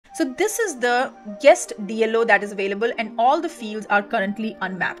So this is the guest DLO that is available, and all the fields are currently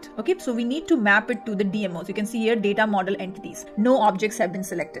unmapped. Okay, so we need to map it to the DMOs. You can see here data model entities. No objects have been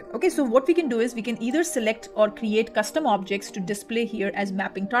selected. Okay, so what we can do is we can either select or create custom objects to display here as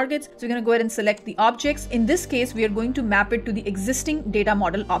mapping targets. So we're going to go ahead and select the objects. In this case, we are going to map it to the existing data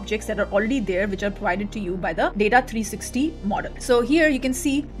model objects that are already there, which are provided to you by the Data 360 model. So here you can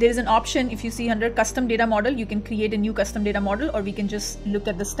see there is an option. If you see under custom data model, you can create a new custom data model, or we can just look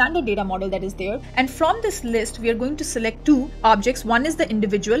at the standard data model that is there. And from this list, we are going to select two objects. One is the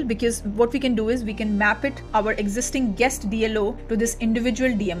individual, because what we can do is we can map it, our existing guest DLO, to this individual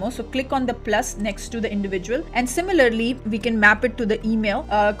DMO. So click on the plus next to the individual, and similarly we can map it to the email,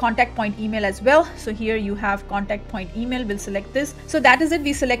 contact point email as well. So here you have contact point email. We'll select this. So that is it.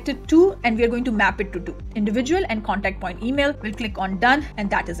 We selected two, and we are going to map it to two, individual and contact point email. We'll click on done, and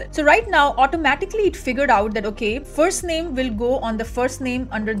that is it. So right now automatically it figured out that okay, first name will go on the first name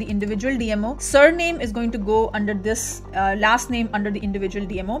under the individual DMO, surname is going to go under this last name under the individual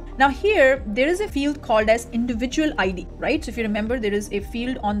DMO. Now here there is a field called as individual ID, right? So if you remember, there is a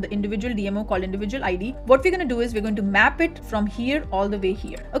field on the individual DMO called individual ID. What we're going to do is we're going to map it from here all the way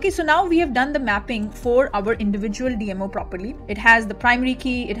here. Okay, so now we have done the mapping for our individual DMO properly. It has the primary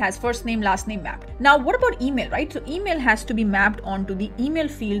key, it has first name, last name mapped. Now what about email, right? So email has to be mapped onto the email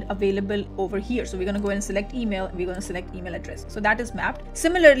field available over here. So we're going to go ahead and select email, and we're going to select email address. So that is mapped.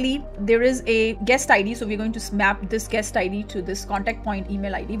 Similarly, there is a guest ID. So we're going to map this guest ID to this contact point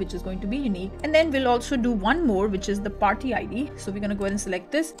email ID, which is going to be unique. And then we'll also do one more, which is the party ID. So we're going to go ahead and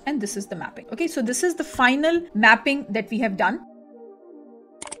select this, and this is the mapping. Okay, so this is the final mapping that we have done.